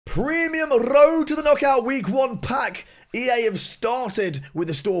Premium Road to the Knockout Week 1 pack. EA have started with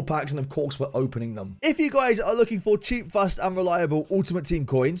the store packs, and of course we're opening them. If you guys are looking for cheap, fast and reliable Ultimate Team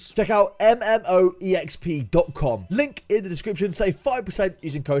coins, check out MMOEXP.com. Link in the description. Save 5%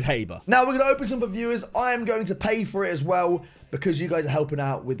 using code HABER. Now we're going to open some for viewers. I am going to pay for it as well because you guys are helping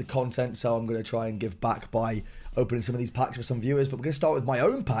out with the content, so I'm going to try and give back by opening some of these packs for some viewers. But we're going to start with my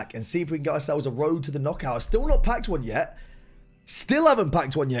own pack and see if we can get ourselves a road to the knockout. Still not packed one yet. Still haven't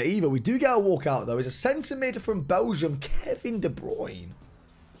packed one yet either. We do get a walkout though. It's a centre mid from Belgium, Kevin De Bruyne.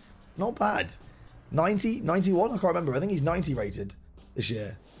 Not bad. 90, 91? I can't remember. I think he's 90 rated this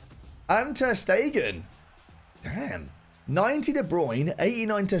year. And Ter Stegen. Damn. 90 De Bruyne,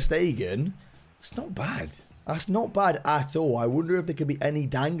 89 Ter Stegen. It's not bad. That's not bad at all. I wonder if there could be any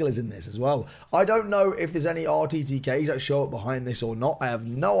danglers in this as well. I don't know if there's any RTTKs that show up behind this or not. I have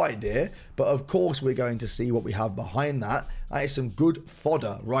no idea. But of course, we're going to see what we have behind that. That is some good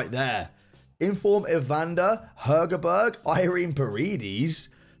fodder right there. Inform Evander, Hergerberg, Irene Paredes,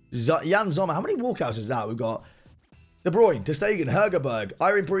 Jan Sommer. How many walkouts is that? We've got De Bruyne, Ter Stegen, Hergerberg,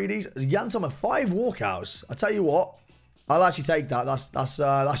 Irene Paredes, Jan Sommer. 5 walkouts. I tell you what, I'll actually take that.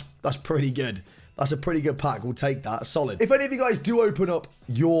 That's pretty good. That's a pretty good pack. We'll take that. Solid. If any of you guys do open up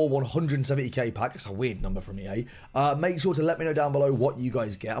your 170k pack, it's a weird number from EA, make sure to let me know down below what you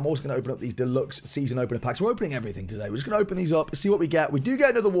guys get. I'm also going to open up these deluxe season opener packs. We're opening everything today. We're just going to open these up, see what we get. We do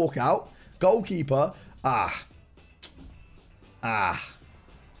get another walkout. Goalkeeper. Well,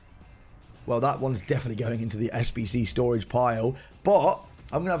 that one's definitely going into the SBC storage pile. But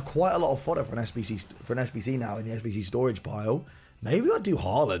I'm going to have quite a lot of fodder for an SBC now in the SBC storage pile. Maybe I'll do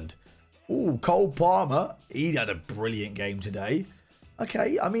Haaland. Ooh, Cole Palmer. He had a brilliant game today.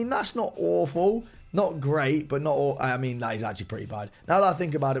 Okay, I mean, that's not awful. Not great, but not all. I mean, that is actually pretty bad. Now that I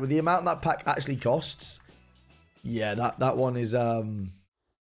think about it, with the amount that pack actually costs, yeah, that one is, that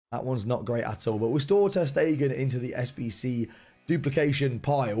one's not great at all. But we'll store Ter Stegen into the SBC duplication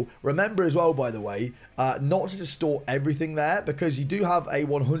pile. Remember as well, by the way, not to just store everything there, because you do have a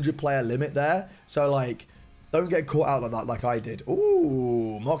 100 player limit there. So, like, don't get caught out like that like I did.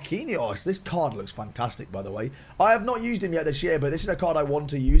 Ooh, Marquinhos. This card looks fantastic, by the way. I have not used him yet this year, but this is a card I want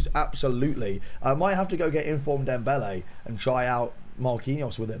to use. Absolutely. I might have to go get Informed Dembele and try out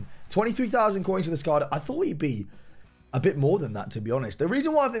Marquinhos with him. 23,000 coins for this card. I thought he'd be a bit more than that, to be honest. The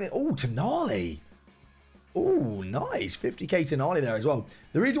reason why I think... Oh, Tonali. Oh, nice. 50k Tonali there as well.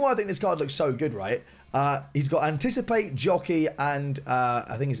 The reason why I think this card looks so good, right? He's got Anticipate, Jockey, and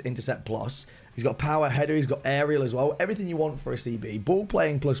I think it's Intercept Plus. He's got Power, Header. He's got Aerial as well. Everything you want for a CB. Ball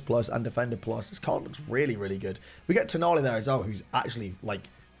Playing Plus Plus and Defender Plus. This card looks really, really good. We get Tonali there as well, who's actually, like,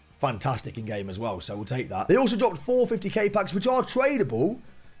 fantastic in game as well. So we'll take that. They also dropped 4 50k packs, which are tradable.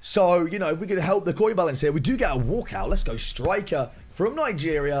 So, you know, we're going to help the coin balance here. We do get a walkout. Let's go. Striker from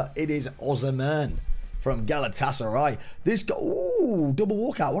Nigeria. It is Osimhen from Galatasaray. This guy, ooh, double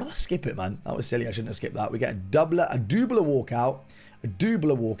walkout. Why did I skip it, man? That was silly. I shouldn't have skipped that. We get a doubler walkout. A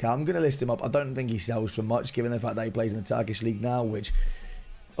Dubler walkout. I'm going to list him up. I don't think he sells for much, given the fact that he plays in the Turkish league now, which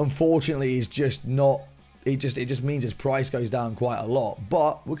unfortunately is just not. It just means his price goes down quite a lot.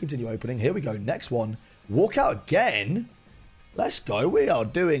 But we'll continue opening. Here we go. Next one. Walkout again. Let's go. We are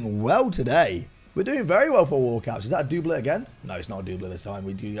doing well today. We're doing very well for walkouts. Is that a Dubler again? No, it's not a Dubler this time.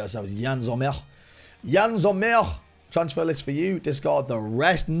 We do ourselves Jan Sommer. Jan Sommer. Transfer list for you. Discard the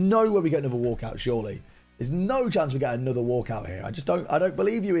rest. No way we get another walkout, surely. There's no chance we get another walkout here. I don't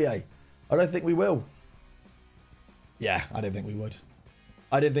believe you, EA. I don't think we will. Yeah, I don't think we would.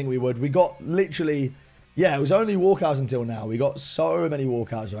 I didn't think we would. We got literally, yeah, it was only walkouts until now. We got so many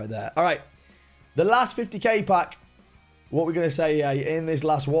walkouts right there. All right. The last 50k pack. What we're going to say in this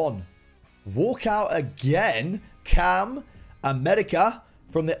last one. Walkout again. Cam America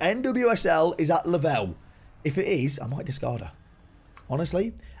from the NWSL is at Lavelle. If it is, I might discard her.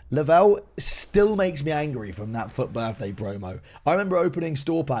 Honestly. Lavelle still makes me angry from that FUT birthday promo. I remember opening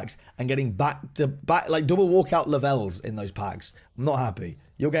store packs and getting back to back, like double walkout Lavelles in those packs. I'm not happy.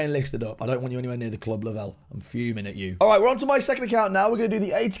 You're getting listed up. I don't want you anywhere near the club, Lavelle. I'm fuming at you. All right, we're on to my second account now. We're going to do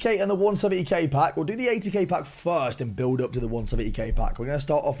the 80k and the 170k pack. We'll do the 80k pack first and build up to the 170k pack. We're going to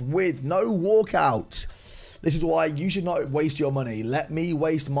start off with no walkout. This is why you should not waste your money. Let me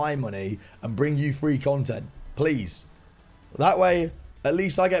waste my money and bring you free content, please. That way, at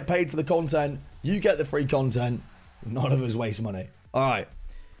least I get paid for the content. You get the free content. None of us waste money. All right.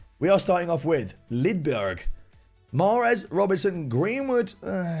 We are starting off with Lidberg. Mahrez, Robertson, Greenwood.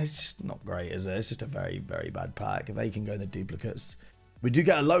 It's just not great, is it? It's just a very, very bad pack. They can go in the duplicates. We do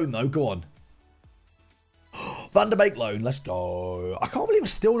get a loan, though. Go on. Van der Beek loan. Let's go. I can't believe I've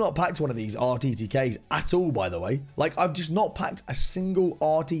still not packed one of these RTTKs at all, by the way. Like, I've just not packed a single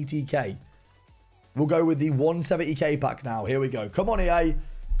RTTK. We'll go with the 170k pack now. Here we go. Come on, EA.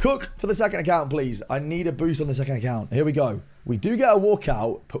 Cook for the second account, please. I need a boost on the second account. Here we go. We do get a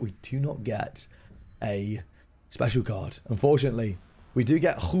walkout, but we do not get a special card. Unfortunately, we do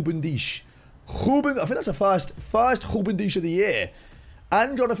get Rubendish. I think that's the first Rubendish of the year.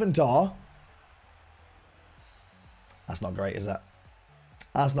 And Jonathan Tah. That's not great, is that?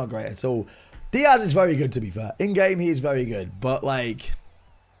 That's not great at all. Diaz is very good, to be fair. In-game, he is very good. But, like...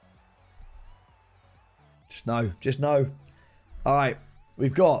 Just no. All right.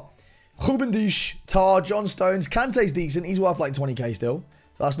 We've got Rubendish, Tah, John Stones. Kante's decent. He's worth like 20k still.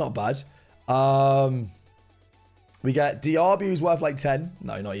 So that's not bad. We get Diaby, who's worth like 10.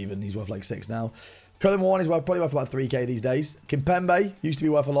 No, not even. He's worth like 6 now. Cullen Warren is probably worth about 3k these days. Kimpembe used to be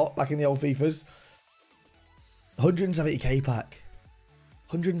worth a lot back in the old FIFAs. 170k pack.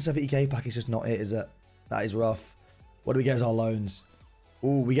 170k pack is just not it, is it? That is rough. What do we get as our loans?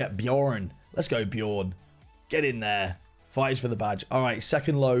 Ooh, we get Bjorn. Let's go, Bjorn. Get in there. Fights for the badge. All right,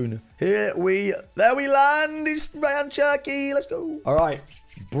 second loan. There we land. It's Ryan Cherky. Let's go. All right,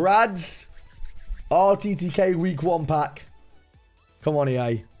 Brad's RTTK week 1 pack. Come on,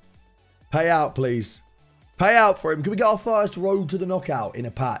 EA. Pay out, please. Pay out for him. Can we get our first road to the knockout in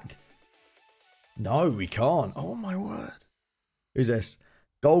a pack? No, we can't. Oh, my word. Who's this?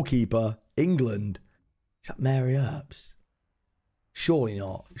 Goalkeeper, England. Is that Mary Earps? Surely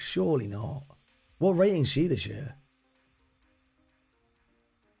not. Surely not. What rating is she this year?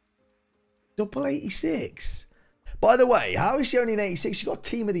 Double 86. By the way, how is she only an 86? She got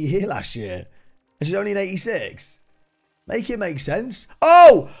Team of the Year last year. And she's only an 86. Make it make sense.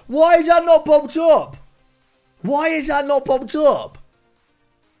 Oh! Why is that not popped up? Why is that not popped up?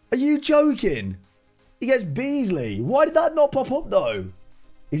 Are you joking? He gets Beasley. Why did that not pop up, though?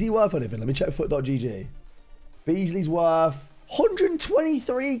 Is he worth anything? Let me check foot.gg. Beasley's worth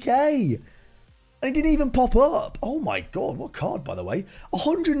 123k. And he didn't even pop up. Oh, my God. What card, by the way?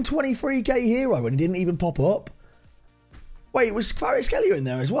 123k hero and he didn't even pop up. Wait, was Kvaratskhelia in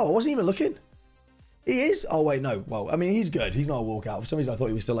there as well? I wasn't even looking. He is? Oh, wait, no. Well, I mean, he's good. He's not a walkout. For some reason, I thought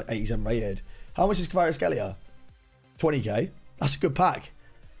he was still like 87 rated. How much is Kvaratskhelia? 20k. That's a good pack.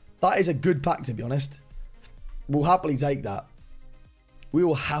 That is a good pack, to be honest. We'll happily take that. We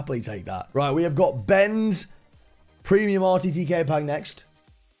will happily take that. Right, we have got Ben's premium RTTK pack next.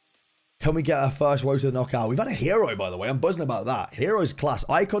 Can we get our first road to the knockout? We've had a hero, by the way. I'm buzzing about that. Hero's class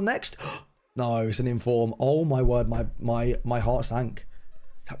icon next. No, it's an inform. Oh, my word. My heart sank.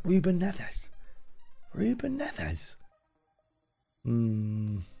 Is that Ruben Neves? Ruben Neves.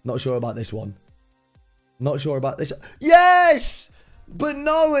 Not sure about this one. Not sure about this. Yes! But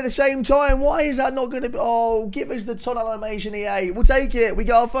no, at the same time, why is that not going to be... Oh, give us the tunnel animation, EA. We'll take it. We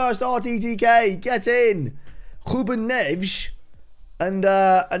got our first RTTK. Get in. Ruben Neves. And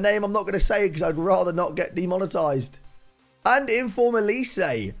a name I'm not going to say because I'd rather not get demonetized. And Inform Elise.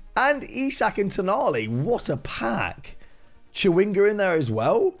 And Isak and Tonali. What a pack. Chewinga in there as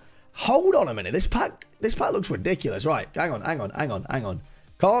well. Hold on a minute. This pack looks ridiculous. Right. Hang on.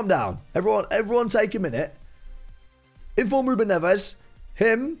 Calm down. Everyone take a minute. Inform Ruben Neves.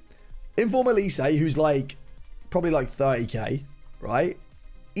 Him. Inform Elise, who's like probably like 30k. Right?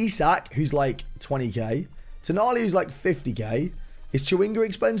 Isak, who's like 20k. Tonali, who's like 50k. Is Chewinga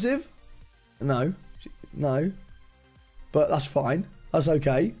expensive? No. But that's fine. That's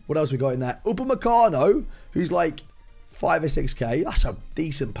okay. What else we got in there? Upamecano, who's like 5 or 6k. That's a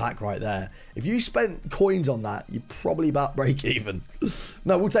decent pack right there. If you spent coins on that, you're probably about break even.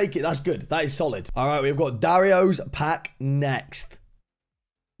 No, we'll take it. That's good. That is solid. All right, we've got Dario's pack next.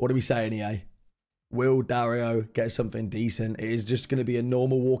 What are we saying, EA? Will Dario get something decent? It is just going to be a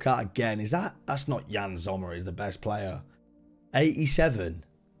normal walkout again. That's not Jan Sommer is the best player. 87.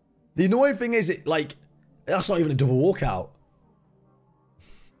 The annoying thing is, that's not even a double walkout.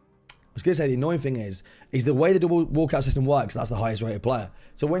 I was going to say the annoying thing is the way the double walkout system works, that's the highest rated player.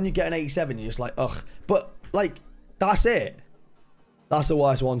 So when you get an 87, you're just like, ugh. But, that's it. That's the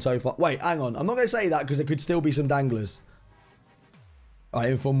worst one so far. Wait, hang on. I'm not going to say that because there could still be some danglers. All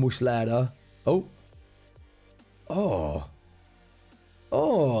right, Inform Muslera. Oh.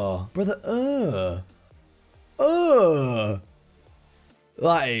 Brother.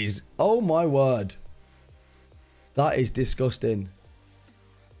 That is, oh my word. That is disgusting.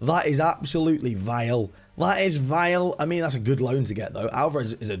 That is absolutely vile. That is vile. I mean, that's a good loan to get, though.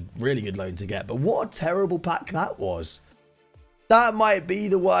 Alvarez is a really good loan to get. But what a terrible pack that was. That might be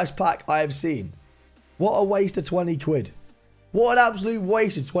the worst pack I have seen. What a waste of 20 quid. What an absolute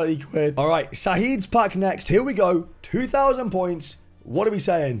waste of 20 quid. All right, Saeed's pack next. Here we go. 2,000 points. What are we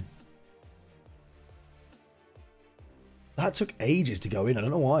saying? That took ages to go in. I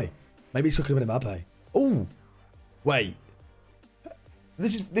don't know why. Maybe it's cooking a bit of Mbappe. Oh, wait.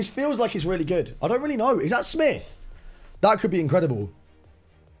 This feels like it's really good. I don't really know. Is that Smith? That could be incredible.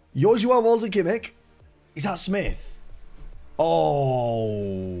 Joshua Walter Kimmich. Is that Smith?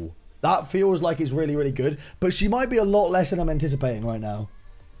 Oh, that feels like it's really, really good. But she might be a lot less than I'm anticipating right now.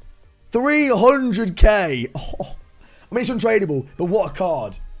 300k. Oh, I mean, it's untradeable, but what a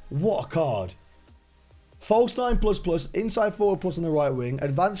card. What a card. False 9 plus plus, inside forward plus on the right wing,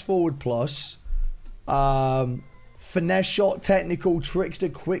 advanced forward plus, finesse shot, technical, trickster,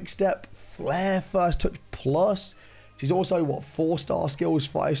 quick step, flair, first touch plus. She's also, what, 4-star skills,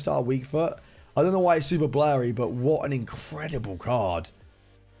 5-star weak foot. I don't know why it's super blurry, but what an incredible card.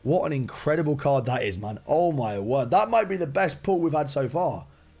 What an incredible card that is, man. Oh my word. That might be the best pull we've had so far.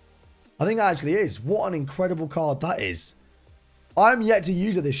 I think that actually is. What an incredible card that is. I'm yet to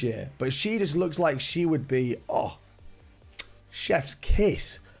use her this year, but she just looks like she would be, oh, chef's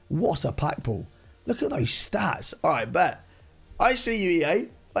kiss. What a pack pull. Look at those stats. All right, bet. I see you, EA.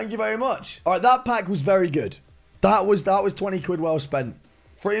 Thank you very much. All right, that pack was very good. That was 20 quid well spent.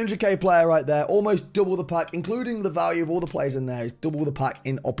 300k player right there. Almost double the pack, including the value of all the players in there. It's double the pack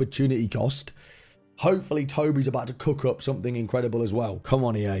in opportunity cost. Hopefully, Toby's about to cook up something incredible as well. Come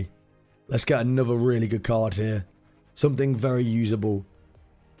on, EA. Let's get another really good card here. Something very usable.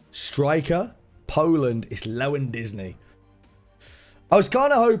 Striker, Poland. It's Lowen Disney. I was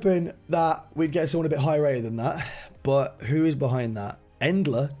kind of hoping that we'd get someone a bit higher rated than that. But who is behind that?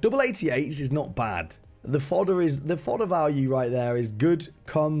 Endler. Double 88s is not bad. The fodder value right there is good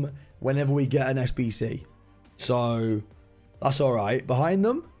come whenever we get an SBC. So that's all right. Behind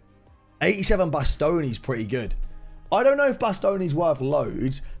them, 87 Bastoni's pretty good. I don't know if Bastoni's worth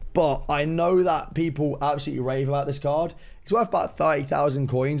loads, but I know that people absolutely rave about this card. It's worth about 30,000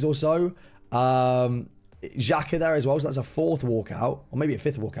 coins or so. Xhaka there as well, so that's a 4th walkout, or maybe a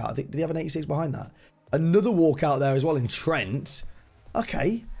 5th walkout. I think, did he have an 86 behind that? Another walkout there as well in Trent.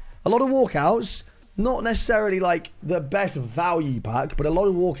 Okay, a lot of walkouts. Not necessarily like the best value pack, but a lot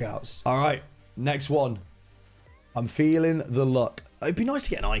of walkouts. All right, next one. I'm feeling the luck. It'd be nice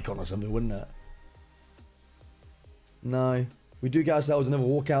to get an icon or something, wouldn't it? No. We do get ourselves another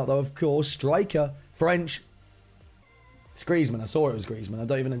walkout, though, of course. Striker. French. It's Griezmann. I saw it was Griezmann. I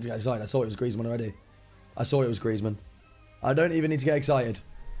don't even need to get excited. I saw it was Griezmann already. I saw it was Griezmann. I don't even need to get excited.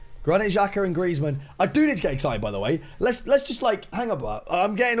 Granit Xhaka and Griezmann. I do need to get excited, by the way. Let's just, like, hang up.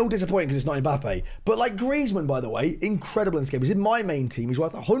 I'm getting all disappointed because it's not Mbappe. But, like, Griezmann, by the way, incredible in this game. He's in my main team. He's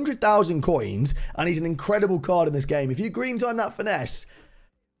worth 100,000 coins, and he's an incredible card in this game. If you green time that finesse,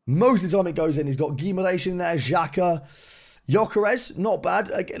 most of the time it goes in. He's got Guimaraes in there, Xhaka. Gyökeres, not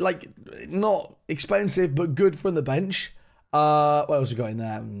bad. Like, not expensive, but good from the bench. What else we got in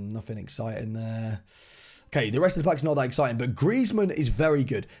there? Nothing exciting there. Okay, the rest of the pack's not that exciting, but Griezmann is very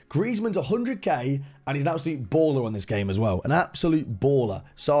good. Griezmann's 100k, and he's an absolute baller on this game as well. An absolute baller.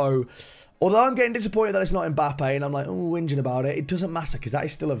 So, although I'm getting disappointed that it's not Mbappe, and I'm like, oh, whinging about it, it doesn't matter, because that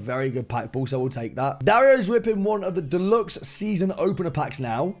is still a very good pack ball, so we'll take that. Dario's ripping one of the deluxe season opener packs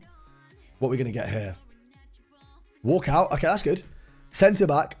now. What are we going to get here? Walkout. Okay, that's good.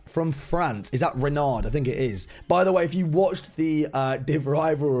 Centre-back from France. Is that Renard? I think it is. By the way, if you watched the Div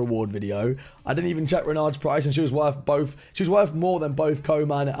Rival Award video, I didn't even check Renard's price, and she was worth both. She was worth more than both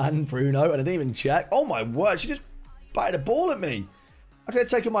Coman and Bruno, and I didn't even check. Oh my word, she just batted a ball at me. I could have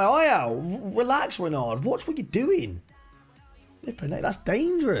taken my eye out. Relax, Renard. Watch what you're doing. That's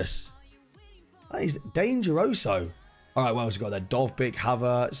dangerous. That is dangeroso. All right, what else we got there? Dovbyk,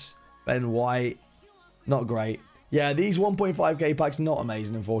 Havertz, Ben White. Not great. Yeah, these 1.5k packs, not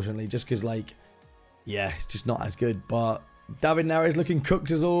amazing, unfortunately, just because, like, yeah, it's just not as good. But David Neres looking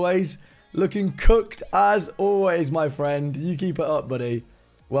cooked as always. Looking cooked as always, my friend. You keep it up, buddy.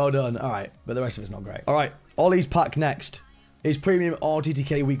 Well done. All right, but the rest of it's not great. All right, Ollie's pack next. His premium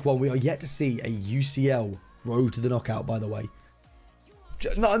RTTK week 1. We are yet to see a UCL road to the knockout, by the way.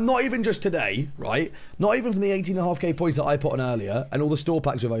 Not even just today, right? Not even from the 18.5k points that I put on earlier and all the store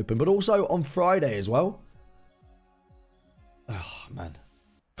packs we've opened, but also on Friday as well. Oh, man.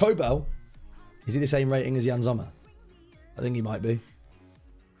 Kobel, is he the same rating as Jan Sommer? I think he might be.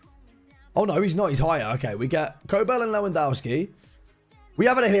 Oh, no, he's not. He's higher. Okay, we get Kobel and Lewandowski. We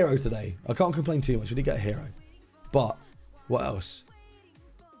have had a hero today. I can't complain too much. We did get a hero. But, what else?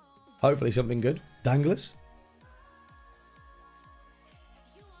 Hopefully something good. Danglers.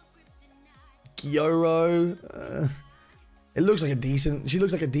 Gyoro. It looks like a decent... She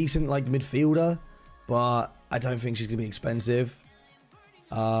looks like a decent, like, midfielder. but I don't think she's going to be expensive.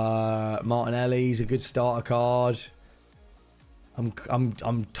 Martinelli's a good starter card.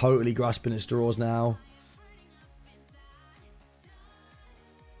 I'm totally grasping at straws now.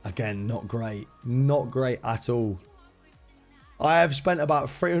 Again, not great. Not great at all. I have spent about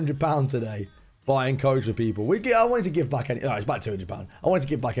 £300 today buying codes for people. I wanted to give back any. No, it's about £200. I wanted to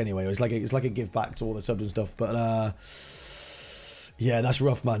give back anyway. It's like a give back to all the subs and stuff. But yeah, that's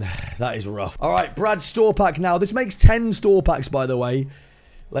rough, man. That is rough. All right, Brad's store pack now. This makes 10 store packs, by the way.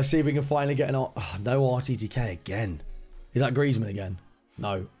 Let's see if we can finally get an... Oh, no RTTK again. Is that Griezmann again?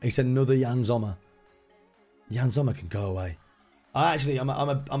 No. It's another Jan Sommer. Jan Sommer can go away.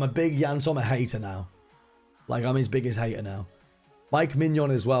 I'm a big Jan Sommer hater now. Like, I'm his biggest hater now. Mike Mignon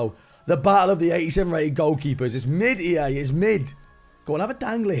as well. The battle of the 87 rated goalkeepers. It's mid, EA. It's mid. Go on, have a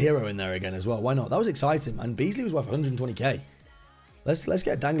Dangler hero in there again as well. Why not? That was exciting, man. Beasley was worth 120k. Let's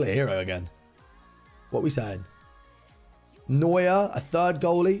get Dangler hero again. What are we saying? Neuer, a third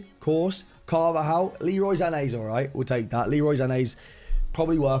goalie, of course. Carvajal. Leroy Sané's all right. We'll take that. Leroy Sané's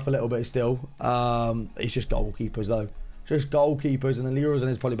probably worth a little bit still. It's just goalkeepers, though. Just goalkeepers. And then Leroy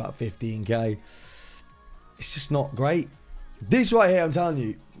Sané's probably about 15k. It's just not great. This right here, I'm telling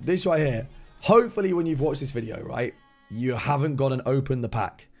you. This right here. Hopefully, when you've watched this video, right, you haven't gone and opened the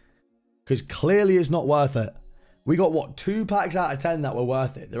pack. Because clearly it's not worth it. We got, what, 2 packs out of 10 that were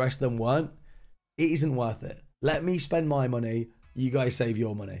worth it. The rest of them weren't. It isn't worth it. Let me spend my money. You guys save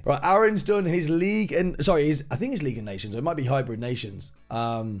your money. Right, Aaron's done his league and I think it's League of Nations. Or it might be Hybrid Nations.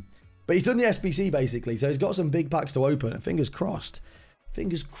 But he's done the SBC basically. So he's got some big packs to open. And fingers crossed.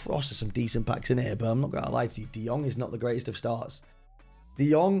 Fingers crossed there's some decent packs in here. But I'm not going to lie to you. De Jong is not the greatest of starts. De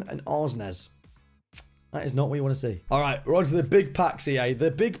Jong and Arsnes. That is not what you want to see. All right, we're on to the big packs, EA.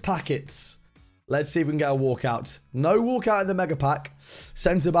 The big packets. Let's see if we can get a walkout. No walkout in the mega pack.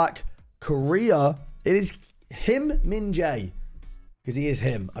 Centre back, Korea. It is him, Min Jae. Because he is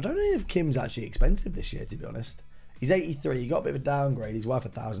him. I don't know if Kim's actually expensive this year, to be honest. He's 83. He got a bit of a downgrade. He's worth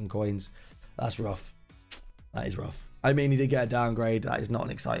 1,000 coins. That's rough. That is rough. I mean, he did get a downgrade. That is not an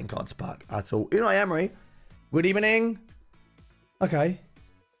exciting card to pack at all. Unai Emery. Good evening. Okay.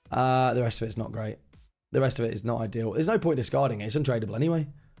 The rest of it's not great. The rest of it is not ideal. There's no point discarding it. It's untradeable anyway.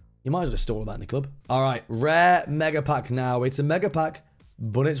 You might as well just store that in the club. All right. Rare mega pack now. It's a mega pack,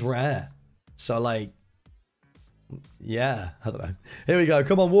 but it's rare. So, like, yeah, I don't know. Here we go.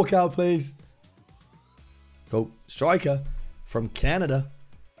 Come on, walk out, please. Cool. Striker from Canada.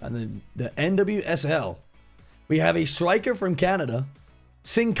 And then the NWSL. We have a striker from Canada.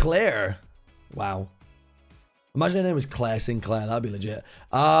 Sinclair. Wow. Imagine her name was Claire Sinclair. That'd be legit.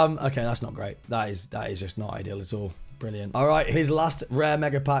 Okay, that's not great. That is just not ideal at all. Brilliant. All right, his last rare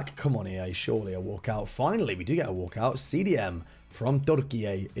mega pack. Come on, EA. Surely a walkout. Finally, we do get a walkout. CDM from Turkey.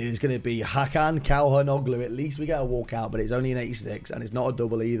 It is going to be Hakan Çalhanoğlu. At least we get a walkout, but it's only an 86, and it's not a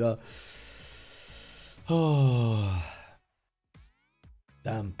double either. Oh.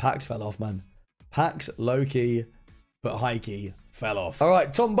 Damn, packs fell off, man. Packs low-key, but high-key fell off. All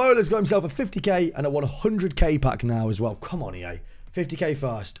right, Tom Bowler's got himself a 50k and a 100k pack now as well. Come on, EA. 50k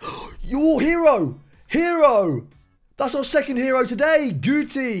first. Your hero! Hero! That's our second hero today.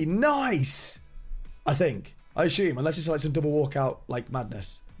 Guti. Nice. I think. I assume. Unless it's like some double walkout like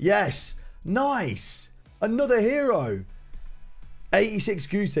madness. Yes. Nice. Another hero. 86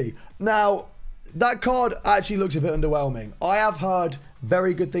 Guti. Now, that card actually looks a bit underwhelming. I have heard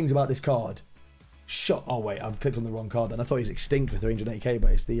very good things about this card. Oh wait, I've clicked on the wrong card then. I thought he was extinct for 308k,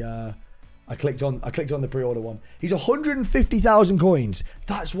 but it's the I clicked on the pre-order one. He's 150,000 coins.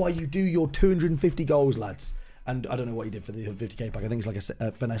 That's why you do your 250 goals, lads. And I don't know what he did for the 50k pack. I think it's like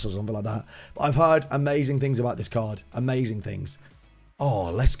a finesse or something like that. But I've heard amazing things about this card. Amazing things. Oh,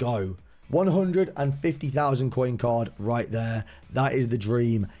 let's go. 150,000 coin card right there. That is the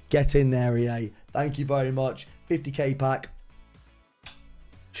dream. Get in there, EA. Thank you very much. 50k pack.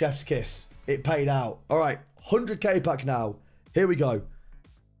 Chef's kiss. It paid out. All right, 100k pack now. Here we go.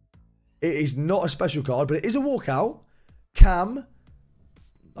 It is not a special card, but it is a walkout. Cam.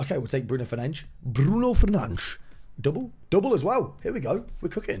 Okay, we'll take Bruno Fernandes. Bruno Fernandes. Double. Double as well. Here we go. We're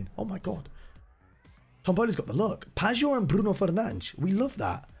cooking. Oh, my God. Tom Bowler's got the look. Pajor and Bruno Fernandes. We love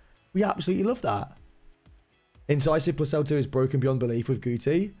that. We absolutely love that. Incisive plus L2 is broken beyond belief with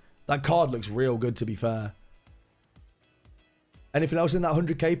Guti. That card looks real good, to be fair. Anything else in that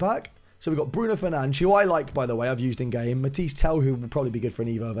 100k pack? So we've got Bruno Fernandes, who I like, by the way, I've used in game. Matisse Tell, who will probably be good for an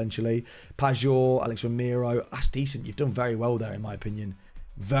Evo eventually. Pajor, Alex Ramiro. That's decent. You've done very well there, in my opinion.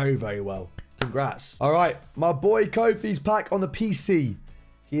 Very, very well. Congrats. All right, my boy Kofi's pack on the PC.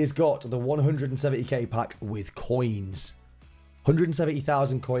 He has got the 170k pack with coins.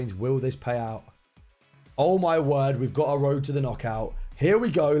 170,000 coins. Will this pay out? Oh my word, we've got a road to the knockout. Here we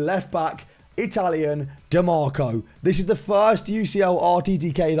go, left back, Italian, DeMarco. This is the first UCL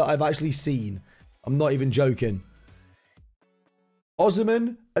RTTK that I've actually seen. I'm not even joking.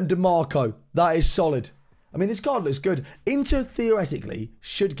 Osman and DeMarco. That is solid. I mean, this card looks good. Inter, theoretically,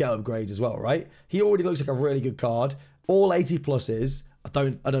 should get upgrades as well, right? He already looks like a really good card. All 80 pluses. I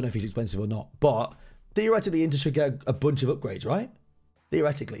don't know if he's expensive or not, but theoretically, Inter should get a bunch of upgrades, right?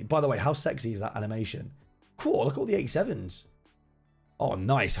 Theoretically. By the way, how sexy is that animation? Cool, look at all the 87s. Oh,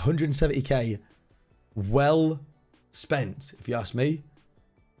 nice. 170k. Well spent, if you ask me.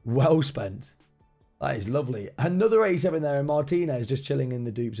 Well spent. That is lovely. Another 87 there, and Martinez just chilling in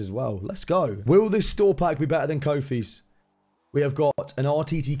the dupes as well. Let's go. Will this store pack be better than Kofi's? We have got an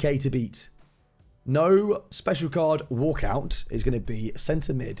RTTK to beat. No special card walkout is going to be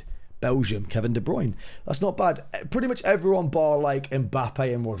centre mid. Belgium, Kevin De Bruyne. That's not bad. Pretty much everyone bar like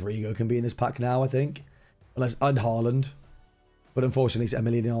Mbappe and Rodrigo can be in this pack now, I think. And Haaland. But unfortunately, it's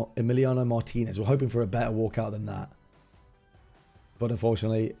Emiliano Martinez. We're hoping for a better walkout than that. But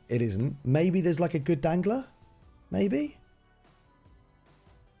unfortunately, it isn't. Maybe there's like a good dangler? Maybe?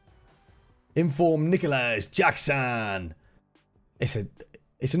 Inform Nicholas Jackson. It's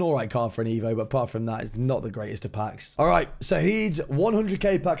an alright card for an Evo, but apart from that, it's not the greatest of packs. Alright, Saheed's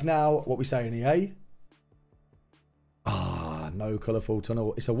 100k pack now. What we saying, EA? Ah, no colourful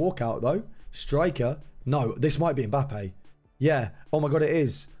tunnel. It's a walkout though. Striker. No, this might be Mbappe. Yeah. Oh my god, it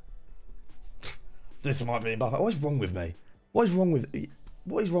is. This might be Mbappe. What's wrong with me? What is wrong with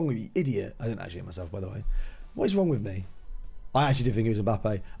you, idiot? I didn't actually hit myself, by the way. What is wrong with me? I actually did think it was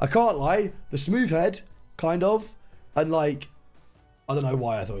Mbappe. I can't lie. The smooth head, kind of. And like, I don't know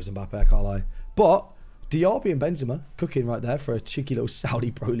why I thought it was Mbappe. I can't lie. But Diaby and Benzema cooking right there for a cheeky little Saudi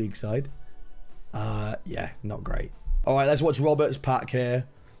Pro League side. Yeah, not great. All right, let's watch Robert's pack here.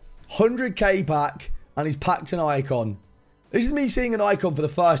 100k pack, and he's packed an icon. This is me seeing an icon for the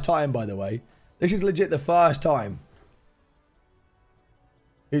first time, by the way. This is legit the first time.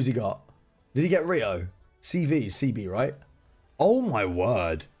 Who's he got? Did he get Rio? CV is CB, right? Oh my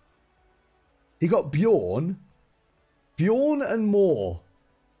word. He got Bjorn. Bjorn and more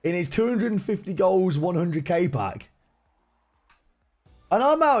in his 250 goals 100k pack. And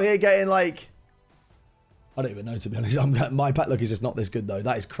I'm out here getting like... I don't even know, to be honest. My pack look is just not this good though.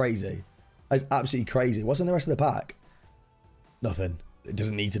 That is crazy. That is absolutely crazy. What's in the rest of the pack? Nothing. It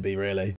doesn't need to be really.